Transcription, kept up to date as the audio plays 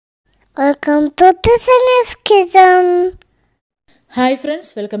Welcome to Tiffany's Kitchen. Hi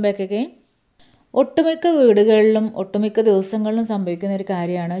friends, welcome back again. ഒട്ടുമിക്ക വീടുകളിലും ഒട്ടുമിക്ക ദിവസങ്ങളിലും സംഭവിക്കുന്ന ഒരു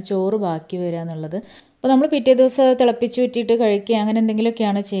കാര്യമാണ് ചോറ് ബാക്കി വരിക എന്നുള്ളത്. അപ്പോൾ നമ്മൾ പിറ്റേ ദിവസം തിളപ്പിച്ച് വിറ്റിട്ട് കഴിക്കുക അങ്ങനെ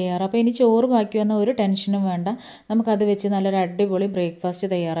എന്തെങ്കിലുമൊക്കെയാണ് ചെയ്യാറ്. അപ്പോൾ ഇനി ചോറ് ബാക്കി വന്ന ഒരു ടെൻഷനും വേണ്ട, നമുക്കത് വെച്ച് നല്ലൊരു അടിപൊളി ബ്രേക്ക്ഫാസ്റ്റ്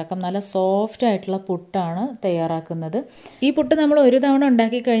തയ്യാറാക്കാം. നല്ല സോഫ്റ്റ് ആയിട്ടുള്ള പുട്ടാണ് തയ്യാറാക്കുന്നത്. ഈ പുട്ട് നമ്മൾ ഒരു തവണ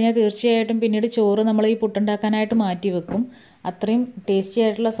ഉണ്ടാക്കി കഴിഞ്ഞാൽ തീർച്ചയായിട്ടും പിന്നീട് ചോറ് നമ്മൾ ഈ പുട്ടുണ്ടാക്കാനായിട്ട് മാറ്റി വെക്കും. അത്രയും ടേസ്റ്റി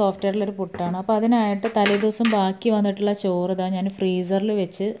ആയിട്ടുള്ള സോഫ്റ്റ് ആയിട്ടുള്ളൊരു പുട്ടാണ്. അപ്പോൾ അതിനായിട്ട് തലേദിവസം ബാക്കി വന്നിട്ടുള്ള ചോറ് ഇതാ ഞാൻ ഫ്രീസറിൽ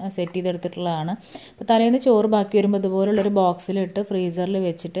വെച്ച് സെറ്റ് ചെയ്തെടുത്തിട്ടുള്ളതാണ്. അപ്പോൾ തലേന്ന് ചോറ് ബാക്കി വരുമ്പോൾ ഇതുപോലുള്ളൊരു ബോക്സിലിട്ട് ഫ്രീസറിൽ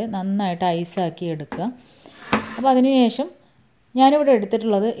വെച്ചിട്ട് നന്നായിട്ട് ഐസാക്കി എടുക്കുക. അപ്പോൾ അതിനുശേഷം ഞാനിവിടെ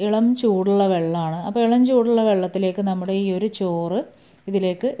എടുത്തിട്ടുള്ളത് ഇളം ചൂടുള്ള വെള്ളമാണ്. അപ്പോൾ ഇളം ചൂടുള്ള വെള്ളത്തിലേക്ക് നമ്മുടെ ഈ ഒരു ചോറ്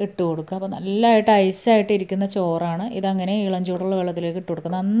ഇതിലേക്ക് ഇട്ട് കൊടുക്കുക. അപ്പോൾ നല്ലതായിട്ട് ഐസായിട്ട് ഇരിക്കുന്ന ചോറാണ്. ഇതങ്ങനെ ഇളം ചൂടുള്ള വെള്ളത്തിലേക്ക് ഇട്ട്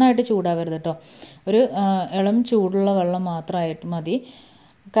കൊടുക്കുക. നന്നായിട്ട് ചൂടാവരുത് കേട്ടോ, ഒരു ഇളം ചൂടുള്ള വെള്ളം മാത്രമായിട്ട് മതി.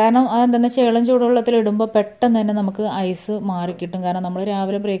 കാരണം അതെന്താണെന്ന് വെച്ചാൽ ഇളം ചൂടുവെള്ളത്തിൽ ഇടുമ്പോൾ പെട്ടെന്ന് തന്നെ നമുക്ക് ഐസ് മാറിക്കിട്ടും. കാരണം നമ്മൾ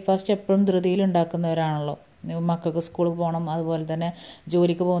രാവിലെ ബ്രേക്ക്ഫാസ്റ്റ് എപ്പോഴും ധൃതിയിൽ ഉണ്ടാക്കുന്നവരാണല്ലോ, മക്കൾക്ക് സ്കൂളിൽ പോകണം, അതുപോലെ തന്നെ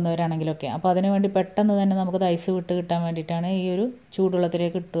ജോലിക്ക് പോകുന്നവരാണെങ്കിലൊക്കെ. അപ്പോൾ അതിന് വേണ്ടി പെട്ടെന്ന് തന്നെ നമുക്കത് ഐസ് വിട്ട് കിട്ടാൻ വേണ്ടിയിട്ടാണ് ഈ ഒരു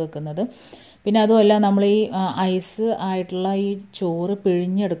ചൂടുവെള്ളത്തിലേക്ക് ഇട്ട് വെക്കുന്നത്. പിന്നെ അതുമല്ല, നമ്മൾ ഈ ഐസ് ആയിട്ടുള്ള ഈ ചോറ്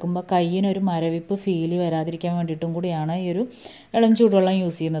പിഴിഞ്ഞെടുക്കുമ്പോൾ കയ്യിനൊരു മരവിപ്പ് ഫീൽ വരാതിരിക്കാൻ വേണ്ടിയിട്ടും കൂടിയാണ് ഈ ഒരു ഇളം ചൂടുവെള്ളം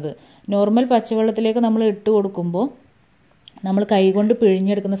യൂസ് ചെയ്യുന്നത്. നോർമൽ പച്ചവെള്ളത്തിലേക്ക് നമ്മൾ ഇട്ട് കൊടുക്കുമ്പോൾ നമ്മൾ കൈ കൊണ്ട്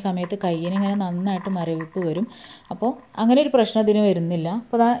പിഴിഞ്ഞെടുക്കുന്ന സമയത്ത് കയ്യിനിങ്ങനെ നന്നായിട്ട് മരവിപ്പ് വരും. അപ്പോൾ അങ്ങനെ ഒരു പ്രശ്നം ഇതിന് വരുന്നില്ല.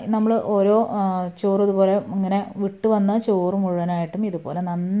 അപ്പോൾ നമ്മൾ ഓരോ ചോറ് ഇതുപോലെ ഇങ്ങനെ വിട്ട് വന്ന ചോറ് മുഴുവനായിട്ടും ഇതുപോലെ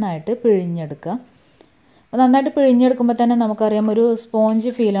നന്നായിട്ട് പിഴിഞ്ഞെടുക്കുക. അപ്പോൾ നന്നായിട്ട് പിഴിഞ്ഞെടുക്കുമ്പോൾ തന്നെ നമുക്കറിയാം ഒരു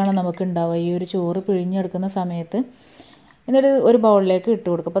സ്പോഞ്ച് ഫീലാണ് നമുക്ക് ഉണ്ടാവുക ഈ ഒരു ചോറ് പിഴിഞ്ഞെടുക്കുന്ന സമയത്ത്. എന്നിട്ട് ഒരു ബൗളിലേക്ക് ഇട്ട്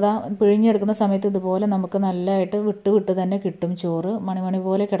കൊടുക്കും. അപ്പോൾ പിഴിഞ്ഞെടുക്കുന്ന സമയത്ത് ഇതുപോലെ നമുക്ക് നല്ലതായിട്ട് വിട്ട് തന്നെ കിട്ടും, ചോറ് മണി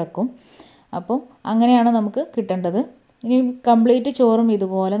പോലെ കിടക്കും. അപ്പോൾ അങ്ങനെയാണ് നമുക്ക് കിട്ടേണ്ടത്. ഇനി കംപ്ലീറ്റ് ചോറും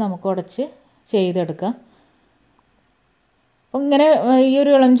ഇതുപോലെ നമുക്ക് ഉടച്ച് ചെയ്തെടുക്കാം. അപ്പോൾ ഇങ്ങനെ ഈ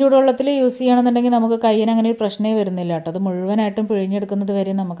ഒരു ഇളം ചൂടുവെള്ളത്തിൽ യൂസ് ചെയ്യണമെന്നുണ്ടെങ്കിൽ നമുക്ക് കയ്യിന് അങ്ങനെ ഒരു പ്രശ്നമേ വരുന്നില്ല കേട്ടോ. അത് മുഴുവനായിട്ടും പിഴിഞ്ഞെടുക്കുന്നത്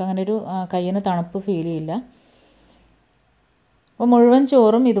വരെ നമുക്കങ്ങനെ ഒരു കയ്യിന് തണുപ്പ് ഫീൽ ചെയ്യില്ല. അപ്പോൾ മുഴുവൻ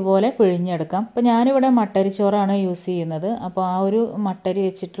ചോറും ഇതുപോലെ പിഴിഞ്ഞെടുക്കാം. അപ്പോൾ ഞാനിവിടെ മട്ടരിച്ചോറാണ് യൂസ് ചെയ്യുന്നത്. അപ്പോൾ ആ ഒരു മട്ടരി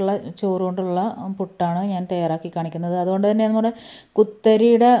വെച്ചിട്ടുള്ള ചോറ് കൊണ്ടുള്ള പുട്ടാണ് ഞാൻ തയ്യാറാക്കി കാണിക്കുന്നത്. അതുകൊണ്ട് തന്നെ നമ്മുടെ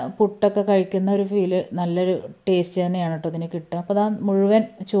കുത്തരിയുടെ പുട്ടൊക്കെ കഴിക്കുന്ന ഒരു ഫീല്, നല്ലൊരു ടേസ്റ്റ് തന്നെയാണ് കേട്ടോ ഇതിന് കിട്ടുക. അപ്പോൾ മുഴുവൻ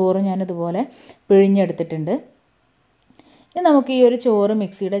ചോറ് ഞാനിതുപോലെ പിഴിഞ്ഞെടുത്തിട്ടുണ്ട്. ഇനി നമുക്ക് ഈ ഒരു ചോറ്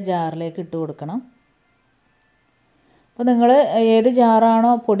മിക്സിയുടെ ജാറിലേക്ക് ഇട്ട് കൊടുക്കണം. അപ്പോൾ നിങ്ങൾ ഏത്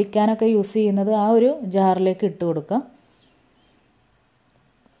ജാറാണോ പൊടിക്കാനൊക്കെ യൂസ് ചെയ്യുന്നത് ആ ഒരു ജാറിലേക്ക് ഇട്ട് കൊടുക്കുക.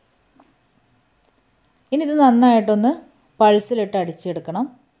 ഇനി ഇത് നന്നായിട്ടൊന്ന് പൾസിലിട്ട് അടിച്ചെടുക്കണം.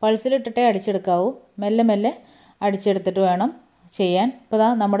 പൾസിലിട്ടിട്ടേ അടിച്ചെടുക്കാവൂ, മെല്ലെ അടിച്ചെടുത്തിട്ട് വേണം ചെയ്യാൻ. ഇപ്പോൾ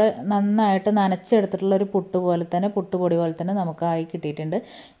നമ്മുടെ നന്നായിട്ട് നനച്ചെടുത്തിട്ടുള്ളൊരു പുട്ടുപൊടി പോലെ തന്നെ നമുക്കായി കിട്ടിയിട്ടുണ്ട്.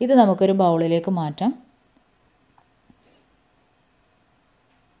 ഇത് നമുക്കൊരു ബൗളിലേക്ക് മാറ്റാം.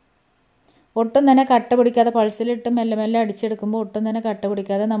 ഒട്ടും തന്നെ കട്ട പിടിക്കാതെ പൾസിലിട്ട് മെല്ലെ അടിച്ചെടുക്കുമ്പോൾ ഒട്ടും തന്നെ കട്ട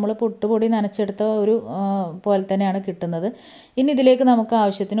പിടിക്കാതെ നമ്മൾ പുട്ടുപൊടി നനച്ചെടുത്ത ഒരു പോലെ തന്നെയാണ് കിട്ടുന്നത്. ഇനി ഇതിലേക്ക് നമുക്ക്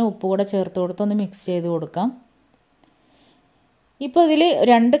ആവശ്യത്തിന് ഉപ്പ് കൂടെ ചേർത്ത് കൊടുത്തൊന്ന് മിക്സ് ചെയ്ത് കൊടുക്കാം. ഇപ്പോൾ ഇതിൽ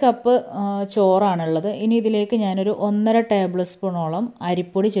 2 കപ്പ് ചോറാണുള്ളത്. ഇനി ഇതിലേക്ക് ഞാനൊരു 1.5 ടേബിൾ സ്പൂണോളം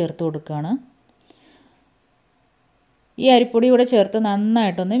അരിപ്പൊടി ചേർത്ത് കൊടുക്കുകയാണ്. ഈ അരിപ്പൊടി കൂടെ ചേർത്ത്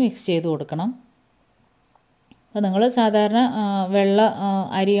നന്നായിട്ടൊന്ന് മിക്സ് ചെയ്ത് കൊടുക്കണം. അപ്പോൾ നിങ്ങൾ സാധാരണ വെള്ള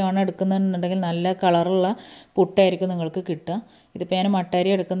അരിയാണ് എടുക്കുന്നുണ്ടെങ്കിൽ നല്ല കളറുള്ള പുട്ടായിരിക്കും നിങ്ങൾക്ക് കിട്ടുക. ഇതിപ്പോൾ ഞാൻ മട്ട അരി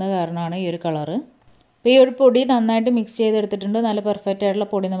എടുക്കുന്ന കാരണമാണ് ഈ ഒരു കളറ്. അപ്പോൾ ഈ ഒരു പൊടി നന്നായിട്ട് മിക്സ് ചെയ്തെടുത്തിട്ടുണ്ട്. നല്ല പെർഫെക്റ്റ് ആയിട്ടുള്ള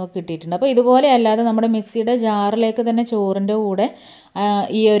പൊടി നമുക്ക് കിട്ടിയിട്ടുണ്ട്. അപ്പോൾ ഇതുപോലെ അല്ലാതെ നമ്മുടെ മിക്സിയുടെ ജാറിലേക്ക് തന്നെ ചോറിൻ്റെ കൂടെ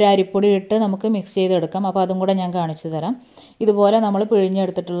ഈ ഒരു അരിപ്പൊടി ഇട്ട് നമുക്ക് മിക്സ് ചെയ്തെടുക്കാം. അപ്പോൾ അതും കൂടെ ഞാൻ കാണിച്ചു തരാം. ഇതുപോലെ നമ്മൾ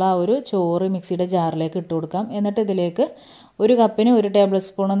പിഴിഞ്ഞെടുത്തിട്ടുള്ള ആ ഒരു ചോറ് മിക്സിയുടെ ജാറിലേക്ക് ഇട്ട് കൊടുക്കാം. എന്നിട്ട് ഇതിലേക്ക് 1 കപ്പിന് 1 ടേബിൾ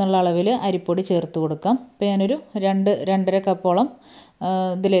സ്പൂൺ എന്നുള്ള അളവിൽ അരിപ്പൊടി ചേർത്ത് കൊടുക്കാം. ഇപ്പോൾ ഞാനൊരു 2-2.5 കപ്പോളം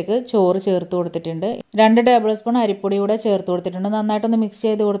ഇതിലേക്ക് ചോറ് ചേർത്ത് കൊടുത്തിട്ടുണ്ട്. 2 ടേബിൾ സ്പൂൺ അരിപ്പൊടി കൂടെ ചേർത്ത് കൊടുത്തിട്ടുണ്ട്. നന്നായിട്ടൊന്ന് മിക്സ്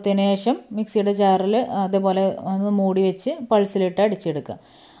ചെയ്ത് കൊടുത്തതിന് ശേഷം മിക്സിയുടെ ജാറിൽ അതേപോലെ ഒന്ന് മൂടി വെച്ച് പൾസിലിട്ട് അടിച്ചെടുക്കുക.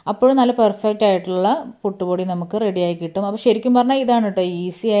 അപ്പോഴും നല്ല പെർഫെക്റ്റ് ആയിട്ടുള്ള പുട്ടുപൊടി നമുക്ക് റെഡിയായി കിട്ടും. അപ്പോൾ ശരിക്കും പറഞ്ഞാൽ ഇതാണ് കേട്ടോ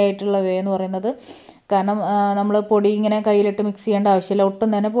ഈസി ആയിട്ടുള്ള വേ എന്ന് പറയുന്നത്. കാരണം നമ്മൾ പൊടി ഇങ്ങനെ കയ്യിലിട്ട് മിക്സ് ചെയ്യേണ്ട ആവശ്യമില്ല. ഒട്ടും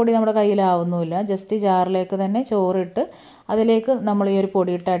തന്നെ പൊടി നമ്മുടെ കയ്യിലാവുന്നുമില്ല. ജസ്റ്റ് ജാറിലേക്ക് തന്നെ ചോറിട്ട് അതിലേക്ക് നമ്മൾ ഈ ഒരു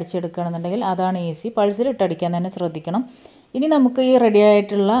പൊടി ഇട്ട് അടിച്ചെടുക്കുകയാണെന്നുണ്ടെങ്കിൽ അതാണ് ഈസി. പൾസിലിട്ട് അടിക്കാൻ തന്നെ ശ്രദ്ധിക്കണം. ഇനി നമുക്ക് ഈ റെഡി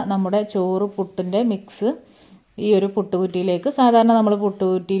ആയിട്ടുള്ള നമ്മുടെ ചോറ് പുട്ടിൻ്റെ മിക്സ് ഈ ഒരു പുട്ടുകുറ്റിയിലേക്ക്, സാധാരണ നമ്മൾ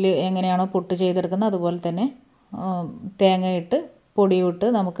പുട്ടുകുറ്റിയിൽ എങ്ങനെയാണോ പുട്ട് ചെയ്തെടുക്കുന്നത് അതുപോലെ തന്നെ തേങ്ങയിട്ട് പൊടിയിട്ട്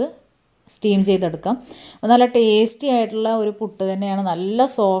നമുക്ക് സ്റ്റീം ചെയ്തെടുക്കാം. നല്ല ടേസ്റ്റി ആയിട്ടുള്ള ഒരു പുട്ട് തന്നെയാണ്, നല്ല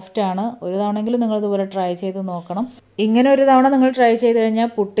സോഫ്റ്റാണ്. ഒരു തവണയെങ്കിലും നിങ്ങൾ ഇതുപോലെ ട്രൈ ചെയ്ത് നോക്കണം. ഇങ്ങനെ ഒരു തവണ നിങ്ങൾ ട്രൈ ചെയ്ത്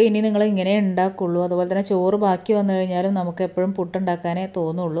കഴിഞ്ഞാൽ പുട്ട് ഇനി നിങ്ങൾ ഇങ്ങനെ ഉണ്ടാക്കുള്ളൂ. അതുപോലെ തന്നെ ചോറ് ബാക്കി വന്നു കഴിഞ്ഞാലും നമുക്ക് എപ്പോഴും പുട്ട് ഉണ്ടാക്കാനേ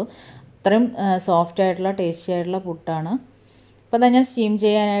തോന്നുള്ളൂ. അത്രയും സോഫ്റ്റ് ആയിട്ടുള്ള ടേസ്റ്റി ആയിട്ടുള്ള പുട്ടാണ്. അപ്പോൾ അതാ ഞാൻ സ്റ്റീം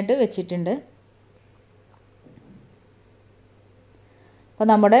ചെയ്യാനായിട്ട് വെച്ചിട്ടുണ്ട്. അപ്പോൾ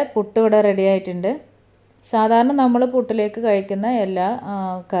നമ്മുടെ പുട്ട് ഇവിടെ റെഡി ആയിട്ടുണ്ട്. സാധാരണ നമ്മൾ പുട്ടിലേക്ക് കഴിക്കുന്ന എല്ലാ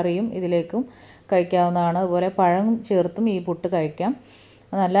കറിയും ഇതിലേക്കും കഴിക്കാവുന്നതാണ്. അതുപോലെ പഴം ചേർത്തും ഈ പുട്ട് കഴിക്കാം.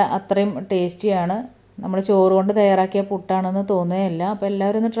 നല്ല അത്രയും ടേസ്റ്റിയാണ്. നമ്മൾ ചോറ് കൊണ്ട് തയ്യാറാക്കിയ പുട്ടാണെന്ന് തോന്നുകയില്ല. അപ്പോൾ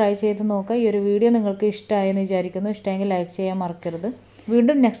എല്ലാവരും ഒന്ന് ട്രൈ ചെയ്ത് നോക്കുക. ഈ ഒരു വീഡിയോ നിങ്ങൾക്ക് ഇഷ്ടമായെന്ന് വിചാരിക്കുന്നു. ഇഷ്ടമെങ്കിൽ ലൈക്ക് ചെയ്യാൻ മറക്കരുത്.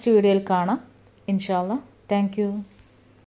 വീണ്ടും നെക്സ്റ്റ് വീഡിയോയിൽ കാണാം ഇൻഷാ അല്ലാഹ്. Thank you.